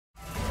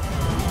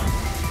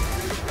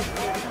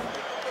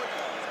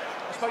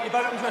But you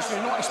better dress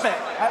not expect.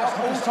 At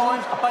all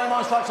times, obey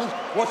my instructions.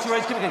 Watch your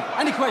heads, keep it in.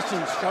 Any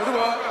questions? Go to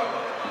work.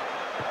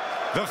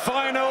 The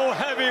final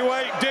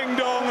heavyweight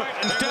ding-dong.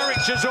 Dereck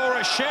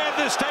Chisora shared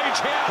the stage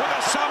here with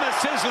a summer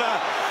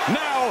sizzler.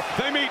 Now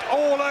they meet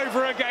all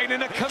over again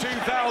in a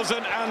 2016.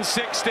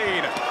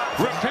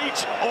 Repeat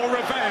or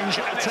revenge.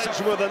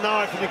 Attention with a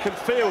knife, and you can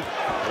feel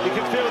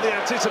the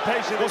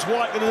anticipation. What's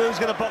Whyte going to do? He's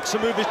going to box a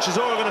move. Is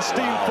Chisora going to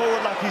steam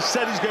forward like he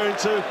said he's going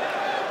to?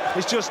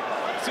 It's just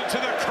to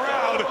the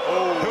crowd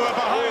who are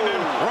behind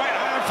him. Right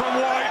hand from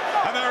Whyte,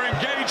 and they're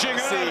engaging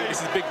early. This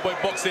is big boy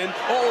boxing.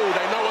 Oh,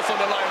 they know what's on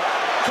the line.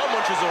 Come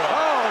on, Chisora.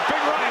 Oh, big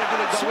right. He's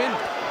going to go in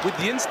with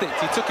the instinct.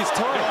 He took his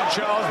time.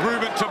 Charles,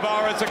 Ruben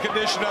Tavares, the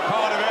conditioner,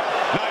 part of it.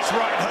 Nice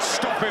right to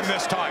stop him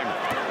this time.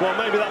 Well,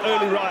 maybe that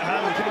early right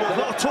hand. There's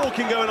a lot of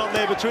talking going on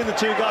there between the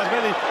two guys.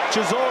 Mainly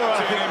Chisora,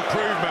 I think,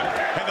 improvement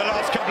in the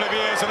last couple of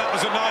years, and that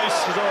was a nice.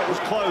 Chisora was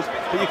close,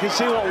 but you can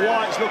see what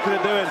Whyte's looking at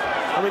doing.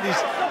 I mean,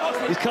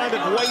 he's kind of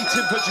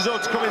waiting for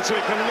Chisora to come into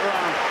it, coming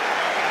around.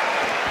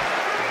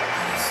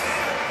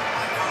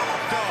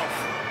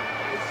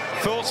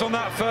 Thoughts on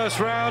that first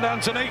round,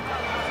 Anthony?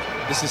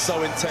 This is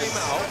so intense.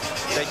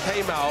 They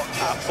came out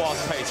at fast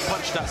pace.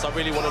 Punch stats I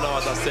really want to know,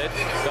 as I said.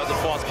 That was a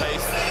fast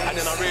pace. And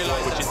then I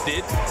realised which it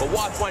did. But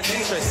what I find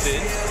really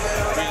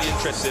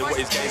interesting,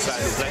 what his game plan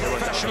is later on.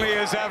 Especially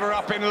as ever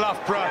up in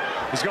Loughborough.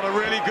 He's got a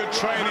really good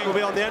training. He'll be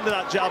on the end of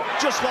that jab,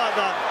 just like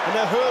that. And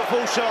they're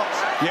hurtful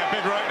shots. Yeah,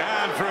 big right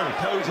hand for him.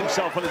 Pose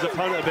himself on his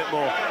opponent a bit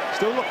more.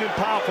 Still looking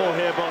powerful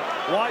here, but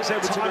Whyte's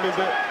able to time him.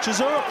 But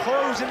Chisora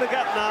closing the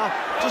gap now,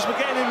 just for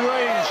getting in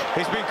range.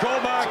 He's been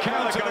called by a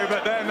counter,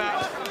 but then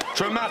that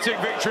dramatic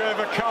victory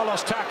over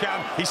Carlos Takam.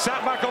 He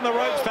sat back on the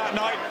ropes that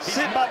night.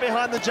 Sit back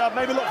behind the jab,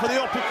 maybe look for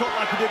the uppercut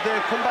like he did there,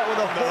 come back with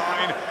a hook.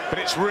 Line, but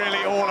it's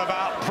really all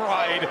about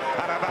pride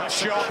and about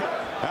shot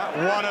at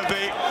one of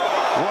the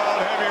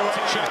world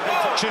heavyweight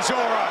champions.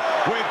 Chisora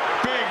with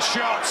big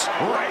shots.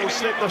 Will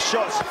slip the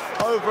shots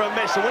over and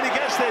miss. And when he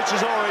gets there,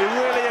 Chisora, he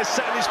really is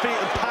setting his feet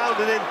and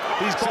pounding in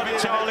his body.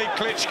 Vitaly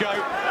Klitschko.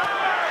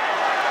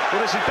 Well,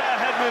 this is better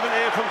head movement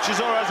here from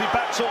Chisora as he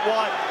backs up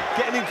Whyte,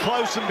 getting in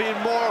close and being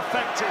more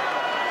effective.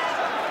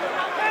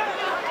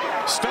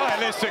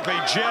 Stylistically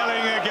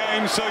gelling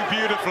again so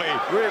beautifully.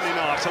 Really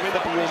nice. I mean,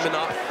 they're warming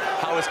up,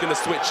 how it's going to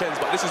switch ends,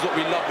 but this is what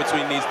we love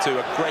between these two,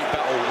 a great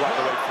battle right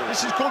the way through.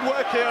 This is good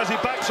work here as he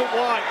backs up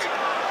Whyte.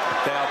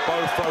 They are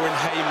both throwing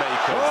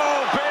haymakers.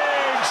 Oh,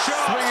 big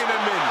shot! Swinging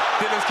them in.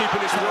 Dillian's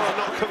keeping his hands.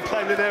 Not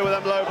complaining there with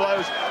them low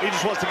blows. He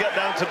just wants to get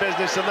down to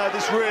business, and no,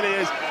 this really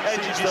is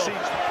edgy stuff.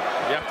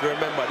 You have to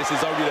remember, this is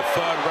only the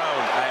third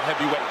round at a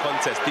heavyweight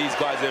contest. These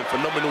guys are in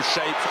phenomenal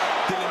shape.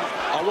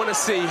 I want to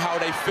see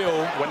how they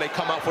feel when they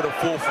come out for the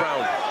fourth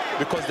round,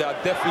 because they are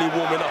definitely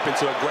warming up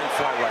into a great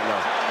fight right now.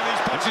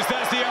 These punches,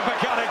 there's the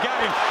uppercut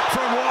again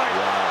from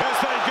Whyte as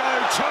they go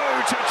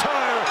toe to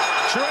toe.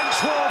 Trench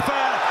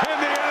warfare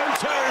in the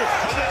O2.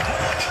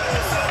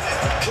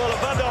 Well,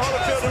 Evander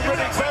Holyfield and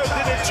Riddick both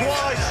did it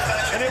twice,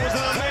 and it was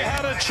they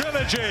had a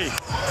trilogy.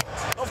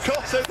 Of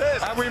course they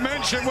did. And we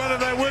mentioned whether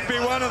there would be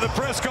one at the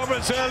press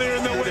conference earlier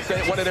in the week.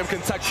 If one of them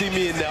can tag team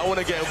me in there, I want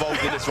to get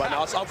involved in this right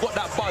now. I've got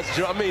that buzz,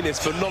 do you know what I mean? It's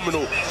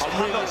phenomenal. I'm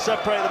really not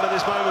separating them at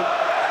this moment.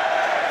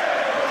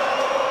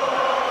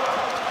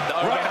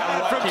 Right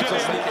hand from keeps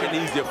us making an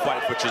easier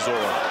fight for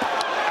Chisora.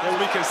 As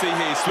we can see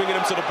here, he's swinging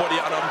him to the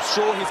body, and I'm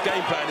sure his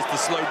game plan is to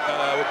slow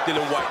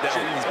Dillian Whyte down.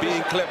 He's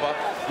being clever.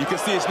 You can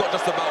see it's not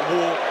just about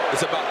war,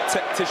 it's about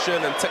tactician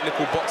and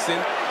technical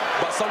boxing.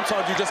 But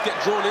sometimes you just get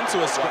drawn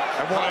into a scrap.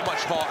 And how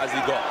much heart has he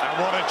got?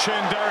 And what a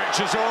chin Dereck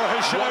Chisora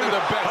has shown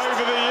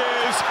over the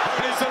years.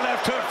 And it's the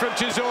left hook from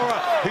Chisora,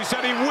 who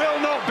said he will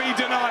not be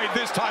denied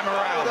this time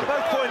around. They're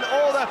both putting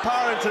all their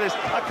power into this.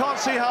 I can't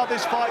see how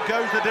this fight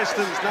goes the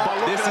distance now.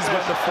 This is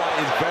when the fight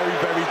is very,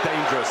 very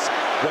dangerous.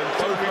 When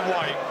both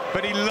Whyte,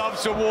 but he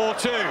loves a war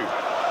too.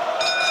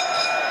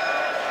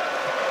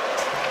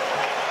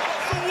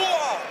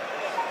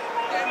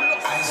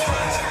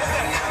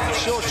 I'm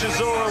sure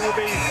Chisora will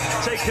be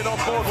taking on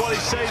board what he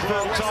says.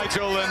 World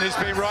title, and he's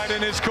been right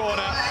in his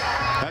corner.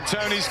 And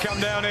Tony's come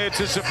down here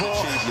to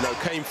support. You know,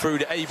 came through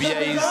the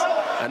ABAs,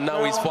 and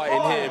now he's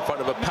fighting here in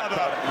front of a packed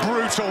crowd.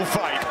 Brutal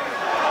fight.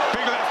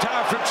 Big left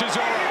hand from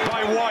Chisora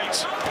by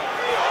Whyte.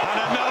 And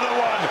another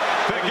one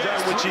that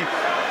gets... Which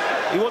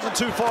he wasn't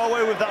too far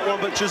away with that one,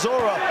 but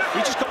Chisora,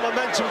 he just got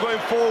momentum going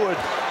forward.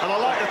 And I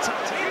like the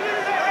tactic.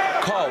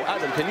 Carl,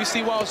 Adam, can you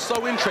see why I was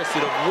so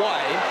interested of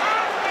why...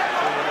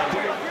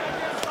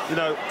 You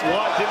know,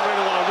 Whyte didn't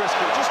really want to risk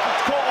it. Just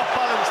caught off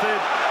balance there.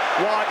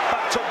 Whyte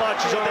backed up by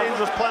Chisora.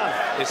 Dangerous plan.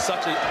 It's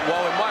such a...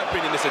 Well, in my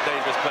opinion, it's a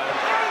dangerous plan.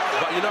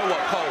 But you know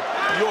what, Cole?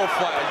 You're a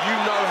fighter. You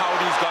know how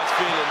these guys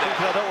feel in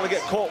there. I don't want to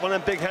get caught one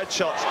of them big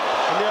headshots.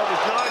 And there was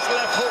nice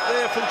left hook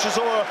there from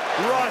Chisora,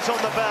 right on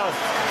the bell.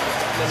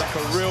 They're like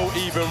a real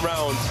even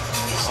round.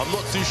 I'm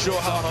not too sure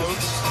how,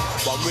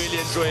 but I'm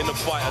really enjoying the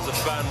fight as a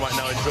fan right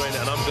now, enjoying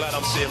it, and I'm glad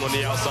I'm seeing on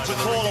the outside of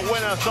the ring. To call a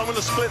winner, so I'm going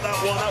to split that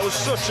one. That was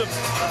such a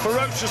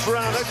ferocious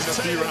round. In a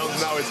few rounds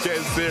now, it's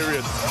getting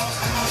serious.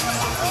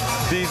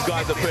 These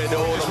guys are putting it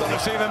all on. We've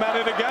seen them at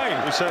it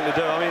again. We certainly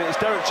do. I mean, it's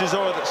Dereck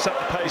Chisora that set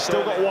the pace.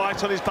 Still got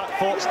Whyte on his back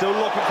foot, still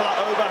looking for that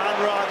overhand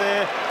right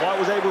there. Whyte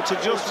was able to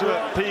just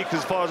peak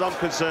as far as I'm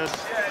concerned.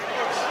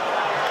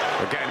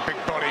 Again, big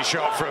body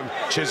shot from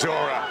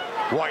Chisora.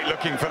 Whyte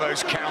looking for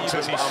those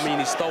counters. I mean,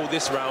 he stole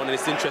this round, and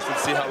it's interesting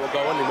to see how we'll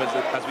go on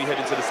as we head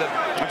into the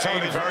seventh.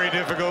 Again, very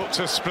difficult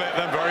to split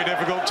them, very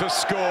difficult to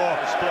score.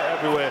 Split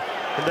everywhere.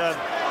 And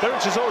Dereck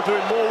Chisora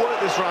doing more work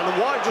this round,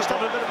 and Whyte just not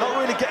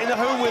really getting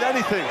home with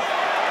anything.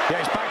 Yeah,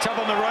 he's backed up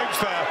on the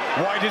ropes there.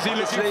 Why does he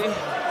look?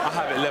 I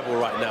have it level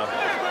right now.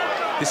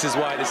 This is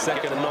why the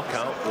second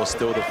knockout was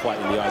still the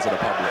fight in the eyes of the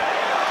public.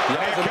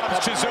 Here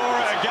comes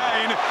Chisora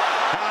again,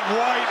 and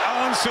Whyte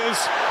answers.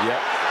 Yeah.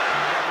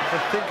 They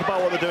think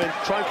about what they're doing,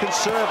 try and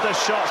conserve their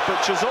shots, but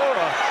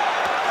Chisora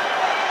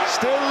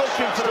still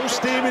looking, still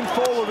steaming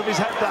forward with his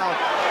head down,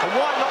 and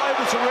Whyte not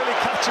able to really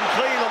catch him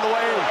clean on the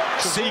way in.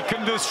 Seek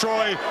and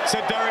destroy,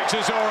 said Dereck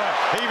Chisora,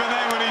 even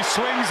then when he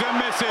swings and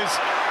misses.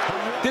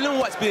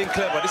 Dillian Whyte's being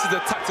clever. This is a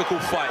tactical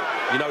fight.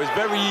 You know, it's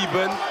very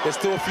even. There's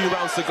still a few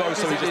rounds to go,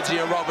 so he's edgy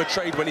and rather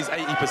trade when he's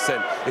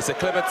 80%. It's a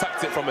clever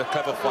tactic from a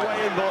clever fighter.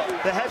 But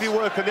the heavy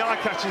work and the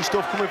eye-catching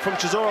stuff coming from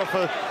Chisora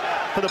for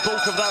the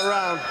bulk of that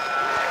round.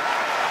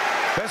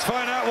 Let's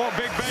find out what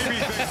Big Baby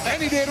thinks.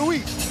 Any day of the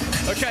week.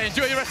 Okay,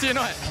 enjoy the rest of your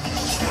night.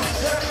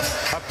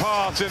 A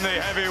part in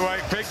the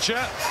heavyweight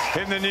picture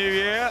in the new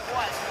year.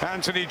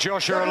 Anthony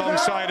Joshua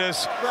alongside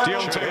us.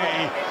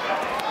 Deontay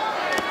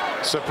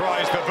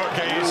surprised the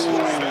bookies.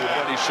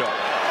 Body shot.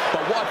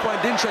 But what I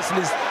find interesting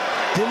is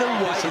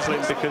Dillian Whyte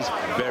is because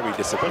very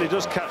disciplined. when he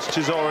does catch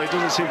Chisora, he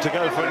doesn't seem to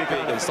go for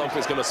anything. And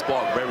something's going to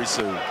spark very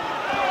soon.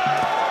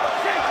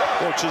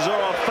 Well,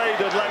 Chisora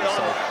faded late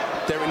on.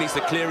 Dereck needs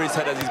to clear his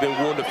head, as he's been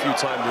warned a few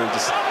times, and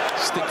just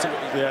stick to it.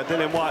 Yeah,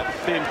 Dillian Whyte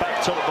being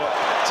backed up, but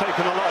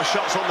taking a lot of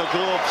shots on the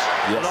gloves.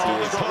 Yes, he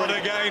is. Pulled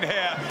again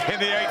here in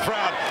the 8th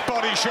round.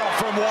 Body shot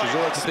from Whyte.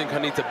 Chisora to think I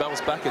need to bounce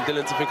back, and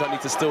Dillian to think I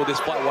need to steal this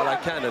fight while I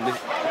can, and it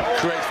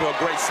creates for a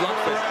great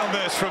slugfest. Around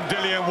this from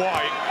Dillian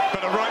Whyte,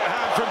 but a right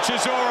hand from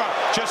Chisora.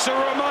 Just a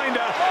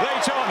reminder,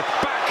 late on,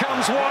 back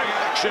comes Whyte.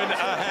 Action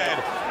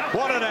ahead.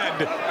 What an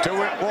end to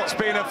what's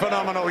been a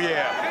phenomenal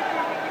year.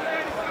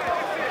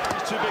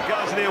 Two big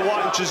guys in here,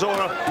 Whyte and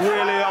Chisora,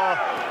 really are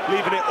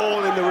leaving it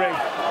all in the ring.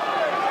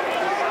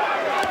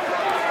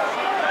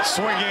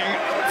 Swinging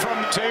from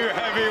two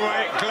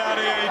heavyweight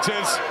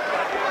gladiators.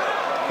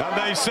 And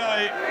they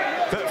say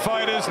that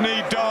fighters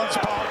need dance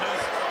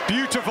partners.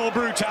 Beautiful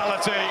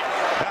brutality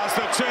as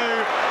the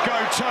two go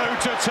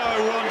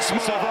toe-to-toe once more.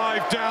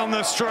 Survive down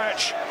the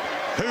stretch.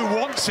 Who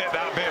wants it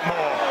that bit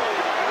more?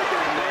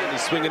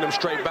 He's swinging them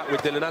straight back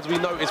with Dillian, as we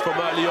noticed from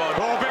early on.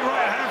 Oh, big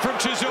right hand from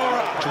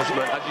Chisora.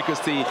 As you can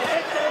see,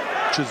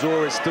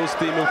 Chisora is still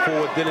steaming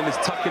forward. Dillian is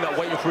tucking up,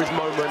 waiting for his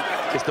moment.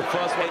 It's the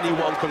first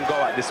anyone can go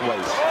at this way.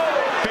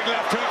 Big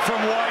left hook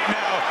from Whyte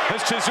now, as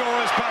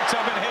Chisora's backed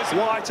up in his...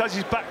 Whyte as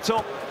he's backed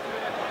up,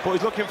 but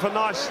he's looking for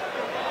nice.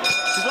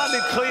 He's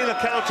landing cleaner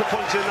counter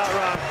punch in that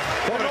round.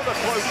 Another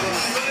close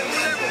round.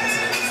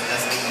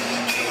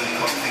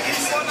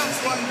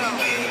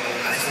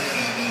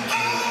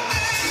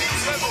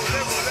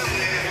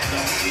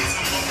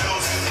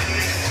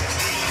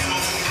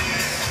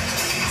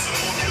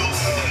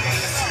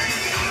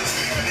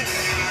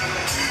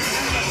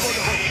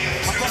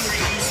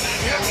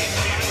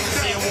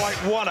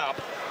 One up.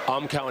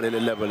 I'm counting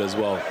it level as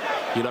well.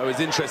 You know, it's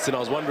interesting. I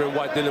was wondering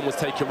why Dillian was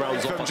taking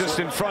rounds off. Just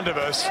in front of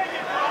us.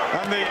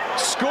 And the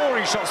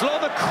scoring shots, a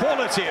lot of the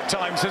quality at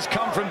times has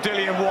come from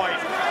Dillian Whyte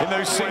in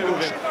those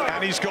singles.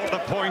 And he's got the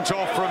point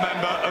off,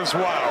 remember, as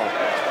well.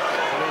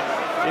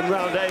 In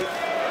round 8,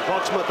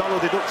 Box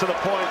McDonald deducted a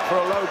point for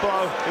a low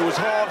blow. It was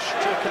harsh,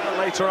 took out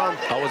later on.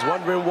 I was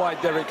wondering why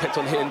Dereck kept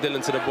on hitting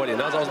Dillian to the body.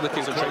 And as I was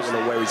looking to concentrating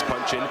on where he's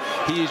punching,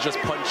 he is just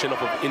punching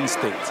off of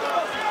instinct.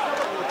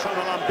 Trying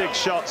to land big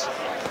shots.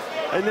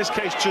 In this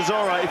case,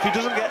 Chisora, if he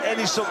doesn't get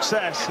any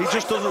success, he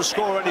just doesn't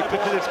score any,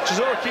 because if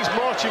Chisora keeps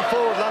marching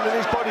forward, landing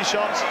his body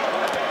shots,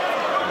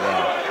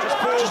 just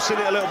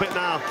forcing it a little bit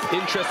now.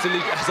 Interestingly,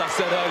 as I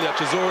said earlier,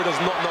 Chisora does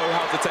not know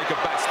how to take a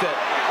back step.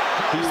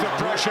 He's the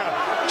pressure.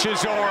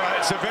 Chisora,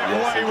 it's a bit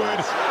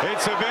wayward,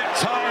 it's a bit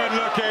tired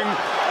looking,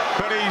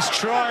 but he's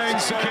trying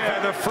to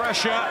get the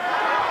fresher,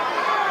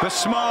 the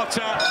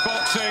smarter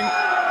boxing.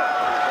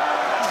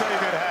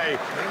 David Hay.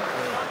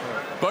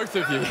 Both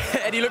of you.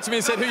 Eddie looked at me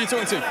and said, who are you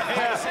talking to?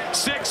 Yeah,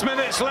 6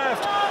 minutes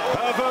left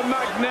of a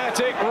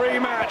magnetic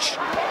rematch.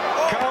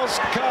 Carl's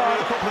card.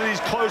 A couple of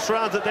these close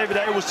rounds that David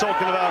A was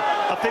talking about.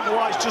 I think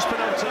Whyte's just been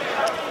able to...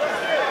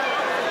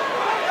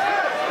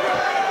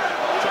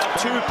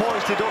 2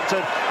 points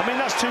deducted. I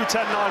mean, that's 2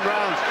 10-9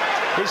 rounds.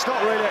 It's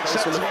not really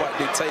acceptable. It's all about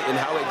dictating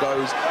how it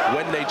goes,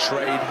 when they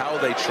trade, how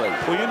they trade.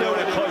 Well, you know,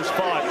 in a close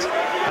fight,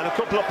 and a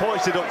couple of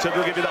points deducted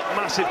will give you that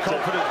massive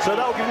confidence. So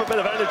that'll give him a bit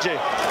of energy.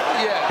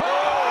 Yeah.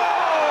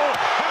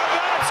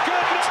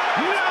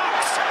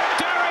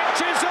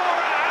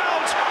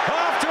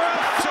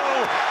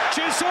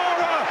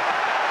 Chisora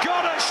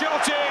got a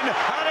shot in,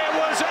 and it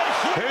was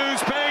who's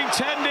being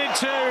tended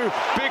to,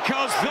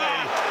 because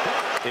that...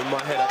 In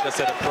my head, like I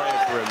said, a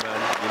prayer for him,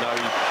 man. You know,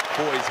 he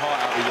fought his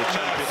heart out. He's a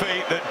champion.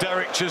 Feet that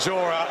Dereck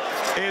Chisora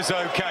is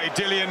okay.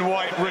 Dillian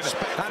Whyte,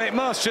 and it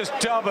must just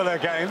double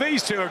again.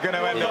 These two are going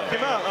to end up. Knock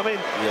him out. I mean,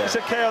 it's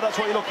a KO. That's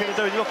what you're looking to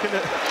do. You're looking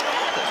at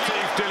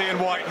Dillian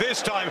Whyte.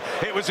 This time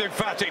it was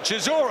emphatic.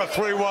 Chisora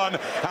threw one,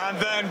 and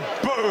then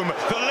boom,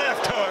 the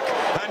left hook.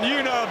 And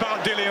you know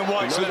about Dillian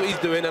Whyte. He knows what he's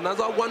doing. And as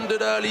I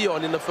wondered early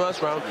on in the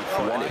first round,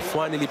 and it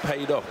finally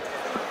paid off.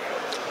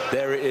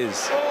 There it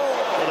is.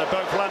 Well, they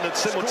both landed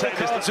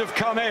simultaneously. Cards have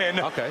come in, and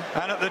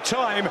at the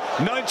time,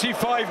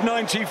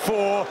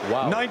 95-94,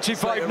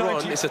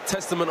 95-90. It's a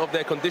testament of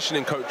their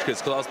conditioning, coach,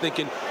 because I was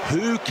thinking,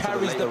 who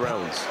carries the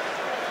rounds?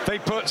 They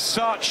put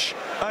such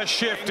a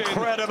shift,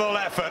 incredible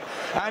effort,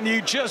 and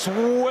you just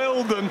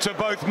willed them to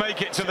both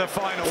make it to the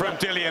final from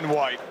Dillian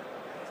Whyte.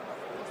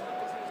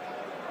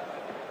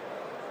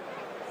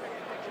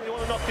 You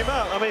want to knock him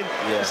out? I mean,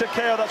 it's a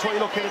KO. That's what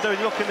you're looking to do.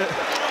 You're looking at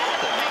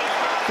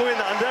doing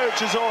that, and Dereck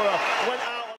Chisora went out.